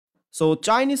So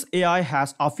Chinese AI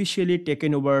has officially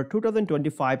taken over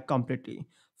 2025 completely.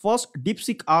 First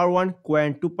DeepSeek R1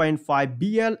 Quen 2.5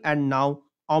 BL and now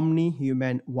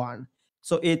OmniHuman-1.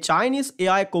 So a Chinese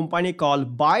AI company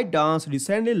called ByteDance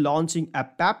recently launching a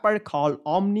paper called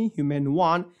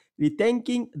OmniHuman-1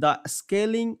 rethinking the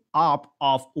scaling up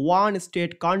of one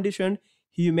state conditioned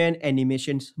human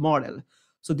animations model.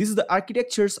 So this is the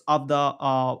architectures of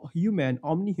the human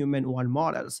OmniHuman-1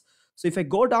 models. So if I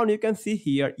go down, you can see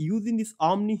here using this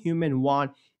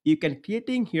OmniHuman-1, you can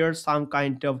creating here some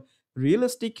kind of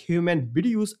realistic human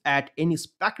videos at any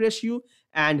aspect ratio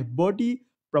and body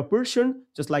proportion,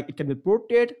 just like it can be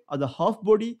portrait or the half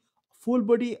body, full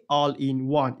body, all in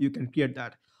one. You can create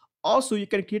that. Also, you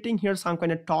can creating here some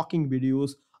kind of talking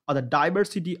videos or the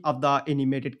diversity of the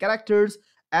animated characters,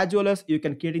 as well as you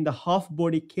can creating the half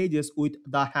body cages with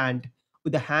the hand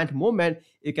movement.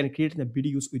 You can create the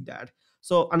videos with that.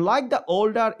 So unlike the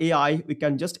older AI, we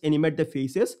can just animate the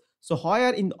faces. So here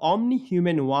in the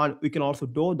OmniHuman-1, we can also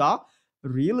do the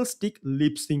realistic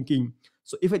lip syncing.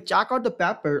 So if I check out the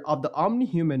paper of the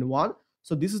OmniHuman-1,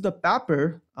 so this is the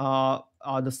paper,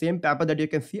 the same paper that you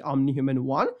can see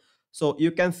OmniHuman-1. So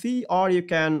you can see, or you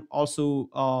can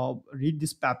also read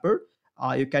this paper.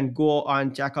 You can go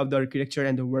and check out the architecture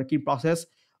and the working process,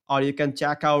 or you can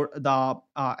check out the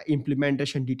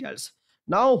implementation details.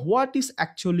 Now, what is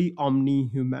actually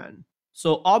OmniHuman?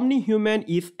 So, OmniHuman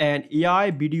is an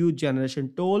AI video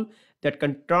generation tool that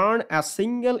can turn a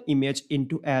single image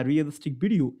into a realistic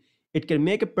video. It can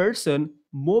make a person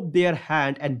move their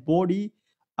hand and body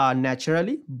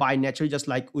naturally, by nature, just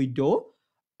like we do,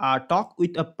 talk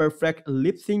with a perfect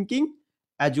lip syncing,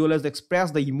 as well as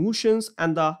express the emotions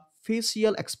and the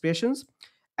facial expressions,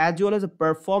 as well as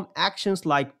perform actions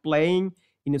like playing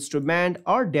an instrument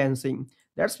or dancing.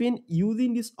 That's been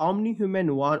using this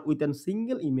OmniHuman-1 with a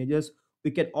single images.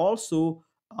 We can also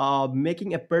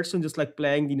making a person just like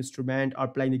playing the instrument or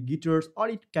playing the guitars, or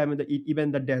it can be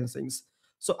even the dancings.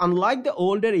 So unlike the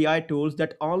older AI tools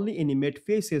that only animate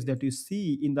faces that you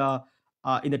see in the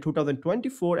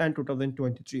 2024 and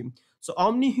 2023, so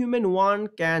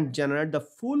OmniHuman-1 can generate the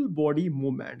full body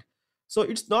movement. So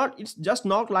it's just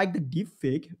not like the deep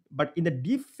fake, but in the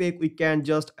deep fake we can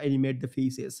just animate the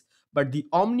faces, but the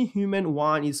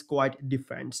OmniHuman-1 is quite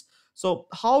different. So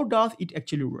how does it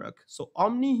actually work? So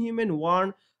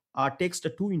OmniHuman-1 takes the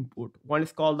two input. One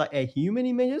is called the a human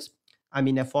images, I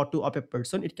mean a photo of a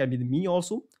person. It can be the me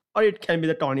also, or it can be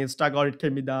the Tony Stark, or it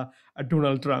can be the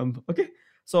Donald Trump. Okay.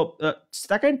 So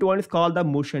second one is called the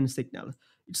motion signal.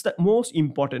 It's the most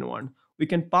important one. We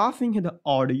can pass in here the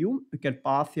audio, we can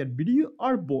pass here video,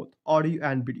 or both audio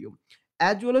and video,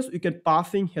 as well as we can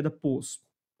pass in here the pose.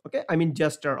 Okay, I mean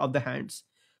gesture of the hands.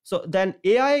 So then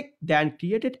AI then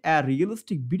created a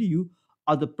realistic video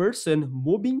of the person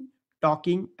moving,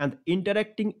 talking, and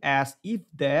interacting as if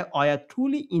they are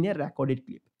truly in a recorded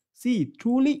clip. See,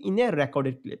 truly in a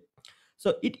recorded clip.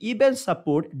 So it even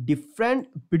support different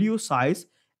video size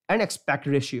and aspect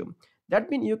ratio. That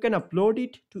means you can upload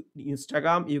it to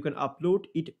Instagram, you can upload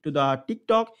it to the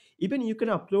TikTok, even you can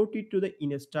upload it to the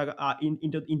Instagram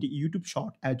into YouTube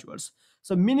short as well.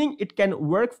 So meaning it can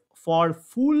work for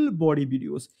full body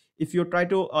videos. If you try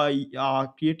to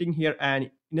creating here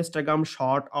an Instagram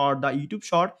short or the YouTube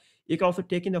short, you can also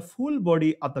take in the full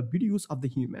body of the videos of the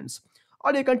humans,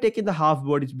 or you can take in the half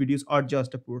body videos or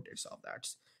just the portraits of that.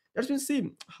 Let's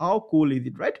see how cool is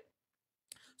it, right?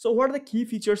 So what are the key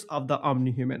features of the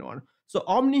OmniHuman-1? So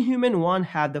OmniHuman-1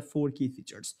 had the four key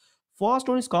features. First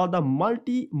one is called the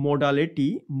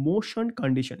multi-modality motion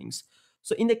conditionings.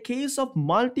 So in the case of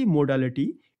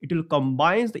multi-modality, it will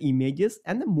combine the images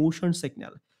and the motion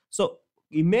signal. So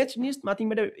image means nothing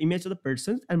but the image of the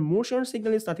person, and motion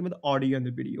signal is nothing but the audio and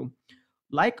the video.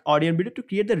 Like audio and video to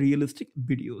create the realistic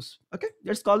videos. Okay,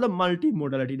 that's called the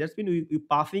multi-modality. That's been we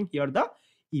passing here the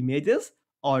images,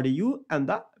 audio, and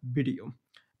the video.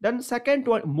 Then second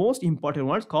one, most important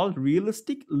one is called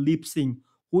realistic lip sync,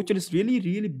 which is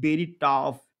really very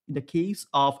tough in the case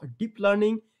of deep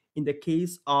learning, in the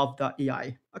case of the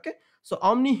AI. Okay, so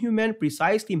OmniHuman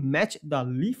precisely match the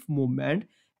lip movement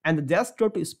and the gesture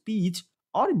to speech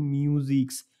or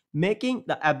musics, making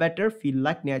the avatar feel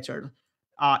like nature.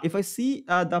 If I see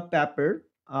the paper,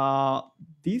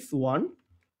 this one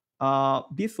I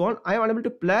am unable to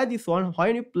play this one.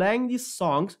 Why are you playing these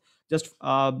songs?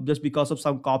 Just because of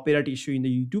some copyright issue in the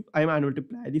YouTube, I am unable to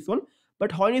play this one.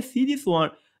 But when you see this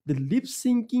one, the lip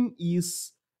syncing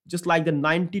is just like the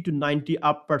 90 to 90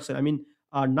 up percent. I mean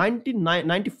 99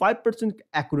 95%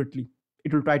 accurately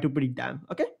it will try to predict them.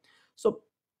 Okay, so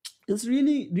it's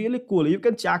really cool. You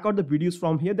can check out the videos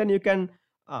from here, then you can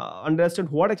understand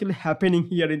what actually happening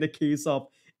here in the case of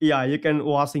Yeah, you can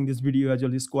watching this video as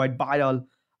well. It's quite viral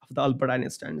of the Albert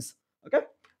Einstein's. Okay,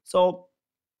 so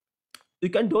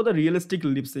you can do the realistic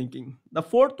lip syncing. The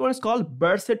fourth one is called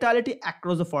versatility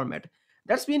across the format.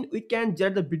 That's mean we can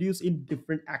generate the videos in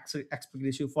different aspect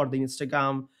ratio for the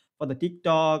Instagram, for the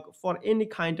TikTok, for any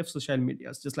kind of social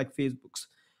medias, just like Facebook's.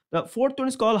 The fourth one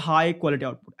is called high quality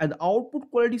output, and the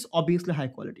output quality is obviously high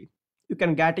quality. You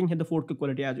can getting here the 4K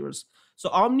quality as well. So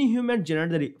OmniHuman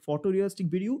generate the photorealistic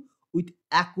video with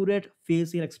accurate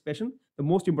facial expression. The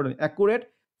most important,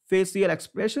 accurate facial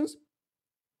expressions,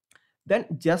 then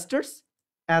gestures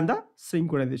and the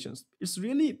synchronizations. It's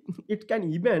really it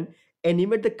can even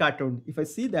animate the cartoon. If I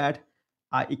see that,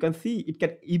 you can see it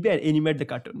can even animate the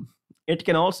cartoon. It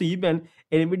can also even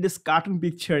animate this cartoon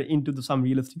picture into some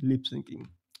realistic lip syncing.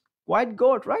 Quite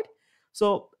good, right?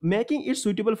 So making it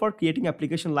suitable for creating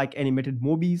application like animated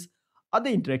movies or the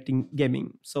interacting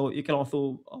gaming. So you can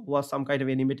also watch some kind of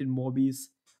animated movies,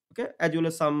 okay, as well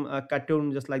as some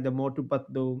cartoon just like the Motu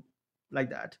Patlu, like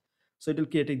that. So it will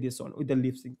create this one with the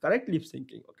lip sync, correct lip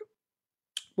syncing. Okay,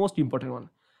 most important one.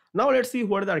 Now let's see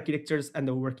what are the architectures and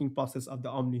the working process of the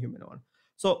OmniHuman one.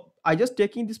 So I just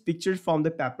taking this picture from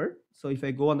the paper. So if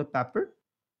I go on the paper,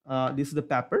 this is the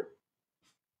paper.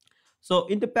 So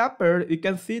in the paper, you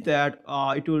can see that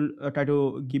it will try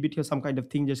to give it here some kind of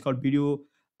thing just called video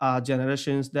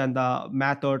generations. Then the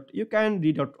method you can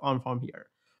read out on from here.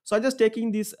 So I'm just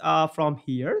taking this from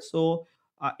here. So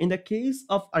in the case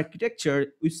of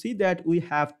architecture, we see that we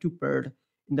have two pairs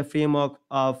in the frame of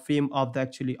the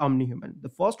actually OmniHuman. The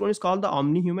first one is called the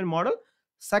OmniHuman model.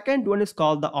 Second one is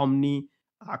called the Omni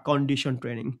condition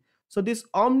training. So this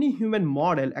OmniHuman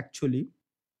model actually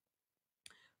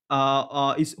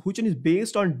is which one is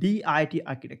based on DIT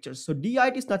architecture. So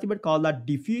DIT is nothing but called the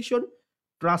diffusion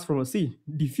transformer. See,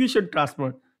 diffusion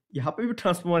transformer. यहाँ पे भी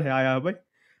transformer है यहाँ पे.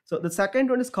 So the second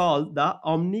one is called the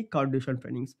omni condition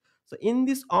trainings. So in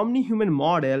this omni human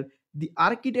model, the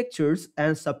architectures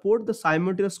and support the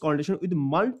simultaneous condition with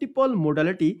multiple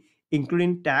modality,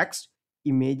 including text,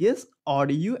 images,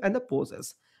 audio, and the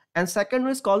poses. And second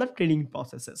one is called the training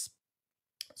processes.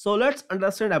 So let's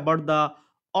understand about the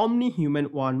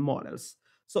OmniHuman-1 models.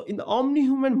 So in the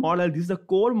OmniHuman model, this is the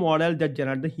core model that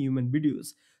generates the human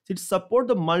videos. So it supports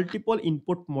the multiple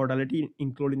input modality,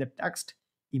 including the text,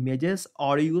 images,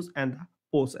 audios, and the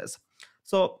poses.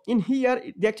 So in here,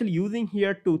 they're actually using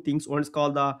here two things. One is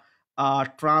called the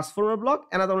transformer block.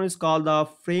 Another one is called the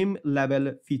frame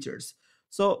level features.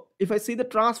 So if I see the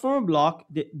transformer block,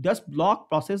 this block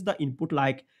process the input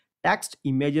like text,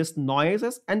 images,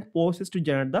 noises, and poses to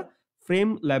generate the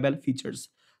frame level features.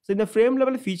 So in the frame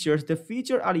level features, the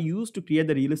features are used to create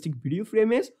the realistic video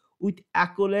frames with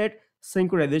accurate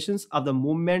synchronizations of the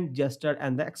movement, gesture,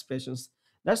 and the expressions.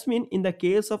 That's mean in the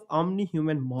case of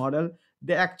OmniHuman model,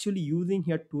 they're actually using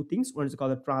here two things. One is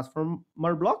called the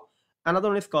transformer block, another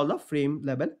one is called the frame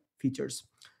level features.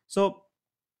 So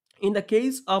in the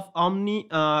case of omni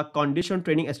condition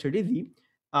training strategy,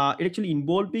 it actually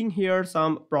involving here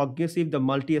some progressive the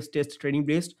multi-stage training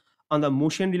based on the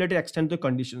motion related external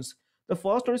conditions. The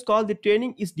first one is called the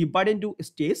training is divided into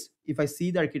stages. If I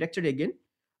see the architecture again,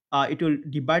 it will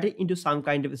divide it into some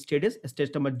kind of stages.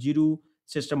 Stage number 0,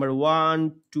 stage number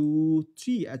 1, 2,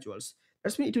 3 as well.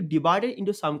 That's mean it will divide it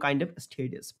into some kind of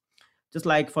stages, just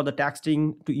like for the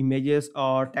texting to images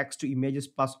or text to images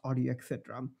plus audio,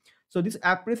 etc. So this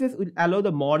approaches will allow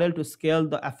the model to scale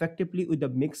the effectively with the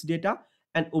mixed data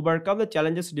and overcome the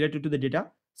challenges related to the data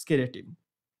scarcity.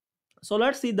 So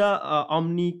let's see the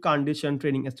omni condition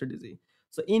training strategy.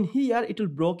 So in here, it will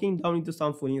broken down into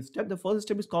some four steps. The first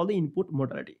step is called the input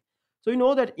modality. So you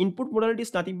know that input modality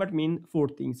is nothing but mean four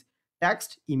things: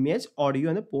 text, image, audio,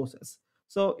 and the poses.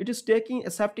 So it is taking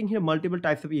accepting here multiple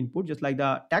types of input, just like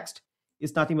the text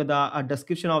is nothing but the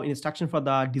description of instruction for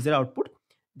the desired output.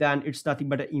 Then it's nothing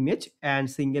but an image, and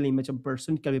single image of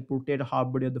person can be portrayed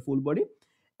half body or the full body.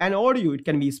 And audio, it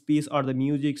can be speech or the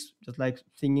music, just like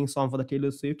singing song for the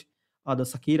Taylor Swift or the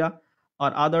Shakira,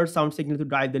 or other sound signal to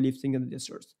drive the lip sync and the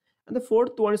gestures. And the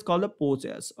fourth one is called the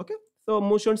poses. Okay, so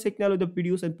motion signal with the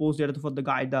videos and pose data for the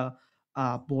guide the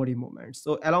body movements.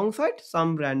 So alongside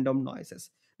some random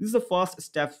noises. This is the first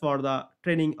step for the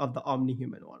training of the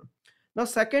OmniHuman one. Now,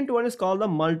 second one is called the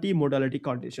multi-modality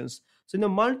conditions. So in the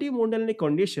multi-modality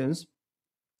conditions,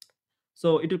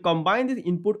 so it will combine this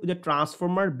input with the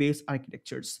transformer based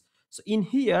architectures. So in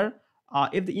here,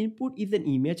 if the input is an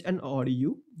image and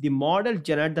audio, the model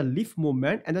generate the lift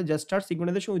movement and then just start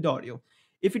synchronization with the audio.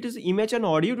 If it is image and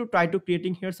audio, to try to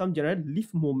creating here some generate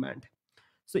lift movement.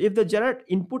 So if the generate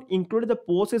input included the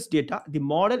poses data, the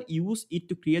model use it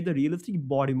to create the realistic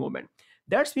body movement.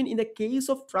 That's mean in the case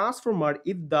of transformer,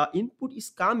 if the input is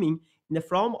coming in the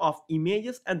form of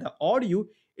images and the audio,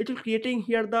 it will creating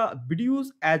here the videos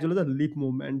as well as the lip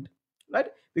movement, right?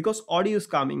 Because audio is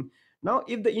coming. Now,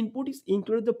 if the input is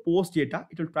included the post data,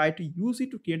 it will try to use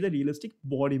it to create the realistic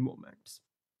body movements.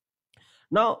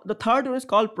 Now, the third one is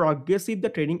called progressive the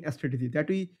training strategy that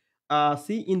we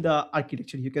see in the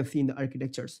architecture. You can see in the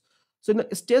architectures. So in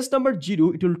the stage number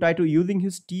 0, it will try to using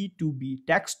his T2B,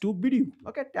 text to video.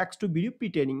 Okay, text to video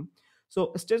p-training.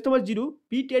 So stage number 0,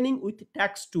 p-training with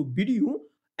text to video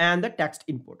and the text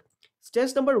input.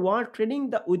 Stage number 1,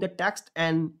 training the with the text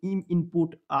and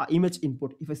input, image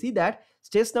input. If I see that,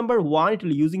 stage number 1, it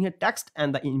will using a text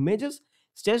and the images.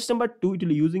 Stage number 2, it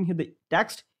will using here the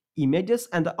text, images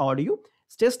and the audio.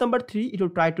 Stage number 3, it will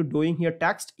try to doing here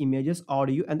text, images,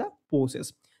 audio, and the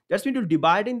poses. That's mean to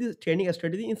dividing this training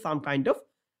strategy in some kind of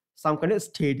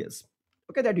stages.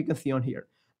 Okay, that you can see on here.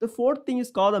 The fourth thing is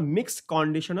called a mixed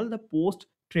conditional, the post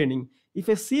training. If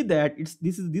I see that it's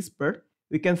this is this part,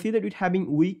 we can see that it having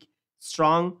weak,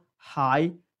 strong,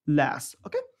 high, less.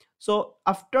 Okay. So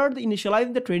after the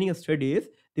initializing the training strategies,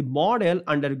 the model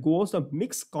undergoes a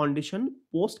mixed condition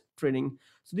post training.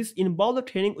 So this involves the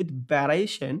training with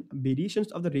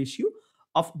variations of the ratio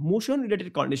of motion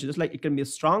related conditions, like it can be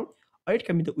strong or it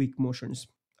can be the weak motions.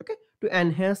 Okay, to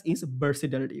enhance its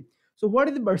versatility. So what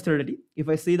is the versatility? If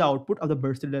I see the output of the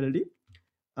versatility,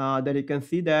 then you can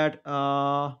see that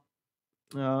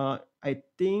I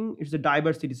think it's the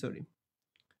diversity. Sorry,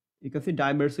 you can see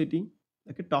diversity.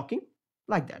 Okay, talking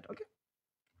like that. Okay.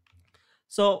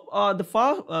 So the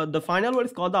final one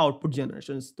is called the output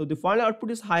generations. So the final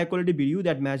output is high quality video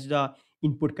that match the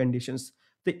input conditions.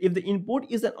 If the input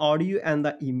is an audio and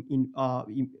the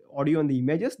audio and the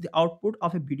images, the output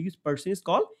of a video person is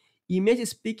called image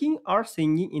speaking or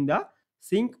singing in the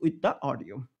sync with the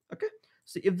audio. Okay.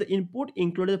 So if the input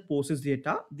included the poses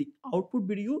data, the output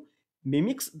video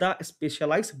mimics the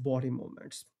specialized body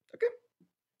movements. Okay,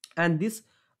 and this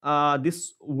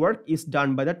work is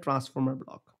done by the transformer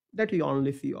block that we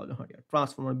only see on here,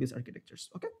 transformer based architectures.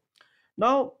 Okay,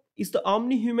 now is the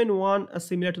OmniHuman one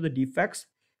similar to the defects?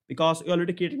 Because we're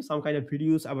already creating some kind of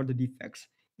videos about the defects.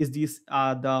 Is this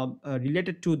the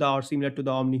related to the or similar to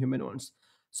the OmniHuman ones?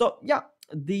 So yeah,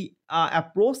 the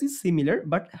approach is similar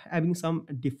but having some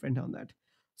different on that.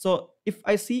 So if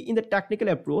I see in the technical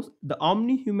approach, the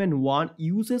OmniHuman one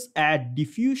uses a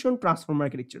diffusion transformer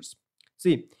architectures.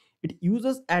 See, it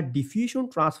uses a diffusion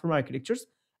transformer architectures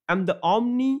and the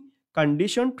omni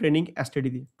condition training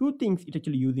strategy. Two things it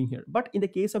actually using here. But in the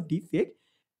case of deepfake,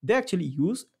 they actually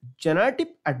use generative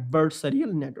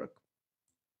adversarial network.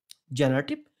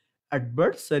 Generative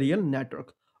adversarial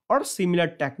network or similar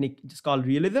technique. It's called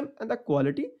realism and the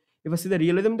quality. If I see the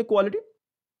realism, the quality.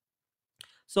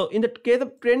 So in the case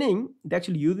of training, they're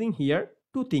actually using here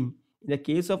two things. In the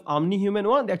case of OmniHuman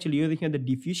one, they're actually using here the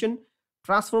diffusion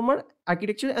transformer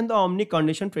architecture and the omni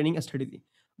condition training strategy.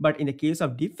 But in the case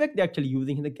of defect, they're actually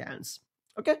using the GANs.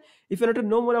 Okay, if you want to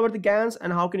know more about the GANs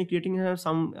and how can you creating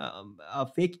some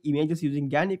fake images using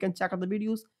GAN, you can check out the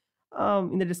videos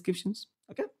in the descriptions.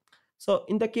 Okay, so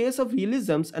in the case of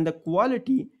realisms and the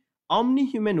quality,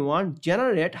 OmniHuman one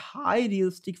generate high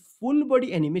realistic full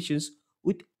body animations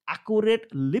with accurate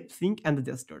lip sync and the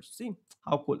gestures. See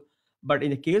how cool. But in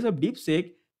the case of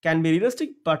DeepSeek, can be realistic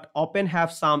but often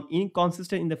have some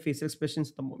inconsistent in the facial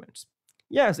expressions at the moments.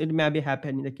 Yes, it may be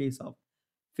happen in the case of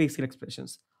facial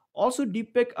expressions. Also,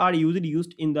 deepfake are usually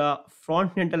used in the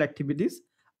frontal activities.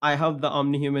 I have the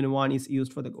OmniHuman one is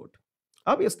used for the goat.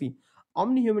 Obviously,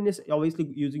 OmniHuman is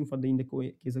obviously using for the in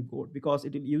the case of goat because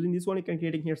it is using this one. You can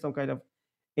creating here some kind of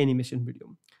animation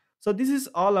video. So this is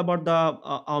all about the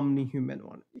OmniHuman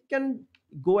one. You can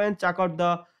go and check out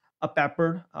the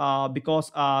paper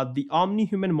because the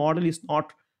OmniHuman model is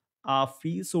not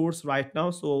free source right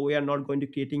now, so we are not going to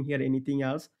creating here anything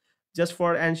else. Just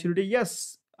for ensurety,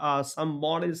 yes, some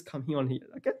model is coming on here.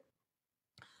 Okay,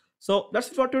 so that's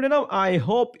it for today. Now I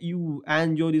hope you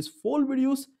enjoy these full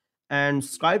videos and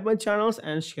subscribe my channels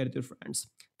and share with your friends.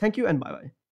 Thank you and bye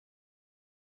bye.